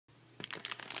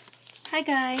Hi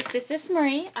guys, this is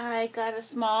Marie. I got a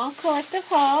small collective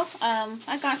haul.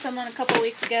 I got someone a couple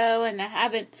weeks ago and I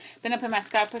haven't been up in my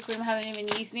scrapbook room. I haven't even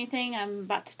used anything. I'm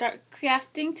about to start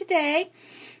crafting today.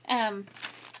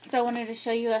 So I wanted to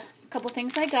show you a couple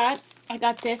things I got. I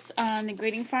got this on the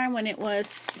Greeting Farm when it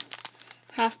was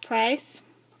half price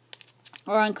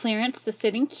or on clearance. The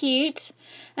Sitting Cute.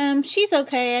 She's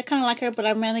okay. I kind of like her, but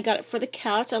I mainly got it for the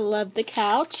couch. I love the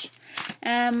couch.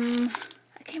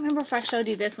 I can't remember if I showed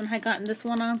you this when I gotten this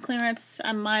one on clearance.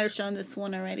 I might have shown this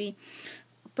one already.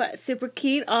 But super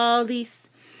cute. All these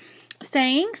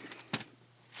sayings.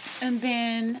 And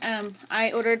then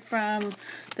I ordered from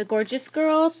the Gorgeous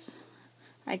Girls.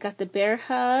 I got the Bear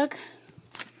Hug.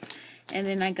 And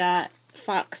then I got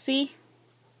Foxy.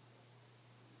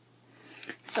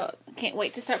 So can't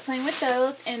wait to start playing with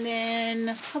those. And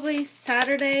then probably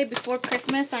Saturday before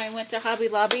Christmas I went to Hobby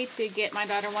Lobby to get my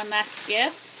daughter one last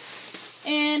gift.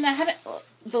 And I haven't,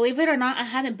 believe it or not, I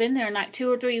hadn't been there in like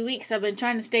 2 or 3 weeks. I've been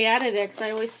trying to stay out of there because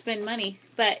I always spend money.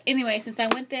 But anyway, since I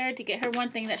went there to get her one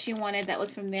thing that she wanted that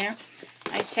was from there,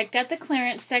 I checked out the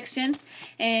clearance section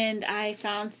and I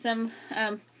found some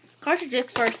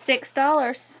cartridges for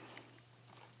 $6.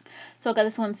 So I got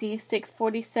this one, see,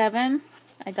 $6.47.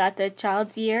 I got the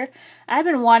Child's Year. I've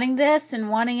been wanting this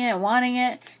and wanting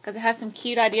it because it has some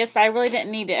cute ideas, but I really didn't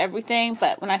need everything.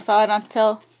 But when I saw it on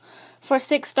sale for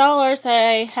 $6,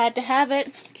 I had to have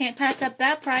it. Can't pass up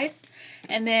that price.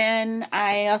 And then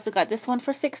I also got this one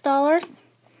for $6.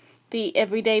 The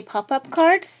Everyday Pop-Up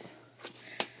Cards.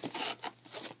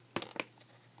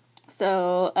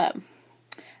 So,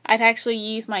 I'd actually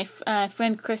used my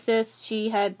friend Chris's. She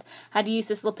had to use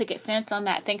this little picket fence on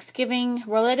that Thanksgiving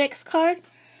Rolodex card.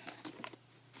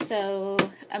 So,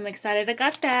 I'm excited I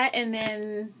got that. And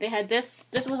then they had this.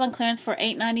 This was on clearance for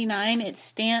 $8.99. It's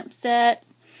stamp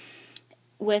sets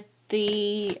with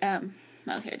the, here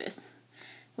it is,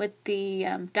 with the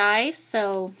dice,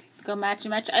 so go match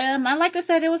and match. Like I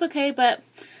said, it was okay, but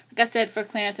like I said, for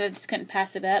clearance, I just couldn't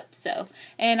pass it up, so,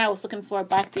 and I was looking for it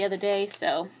back the other day,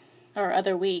 so, or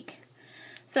other week,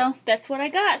 so that's what I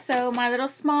got. So my little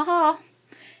small haul.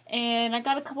 And I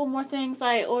got a couple more things.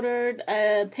 I ordered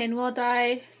a pinwheel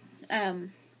die,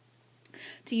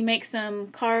 to make some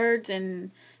cards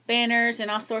and banners and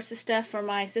all sorts of stuff for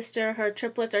my sister. Her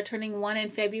triplets are turning 1 in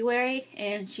February,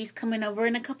 and she's coming over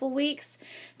in a couple weeks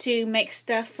to make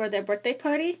stuff for their birthday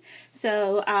party.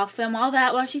 So I'll film all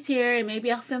that while she's here, and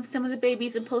maybe I'll film some of the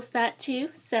babies and post that too.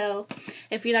 So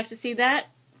if you'd like to see that,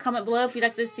 comment below. If you'd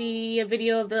like to see a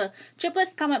video of the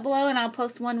triplets, comment below, and I'll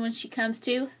post one when she comes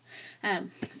too.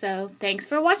 So thanks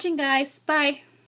for watching, guys. Bye.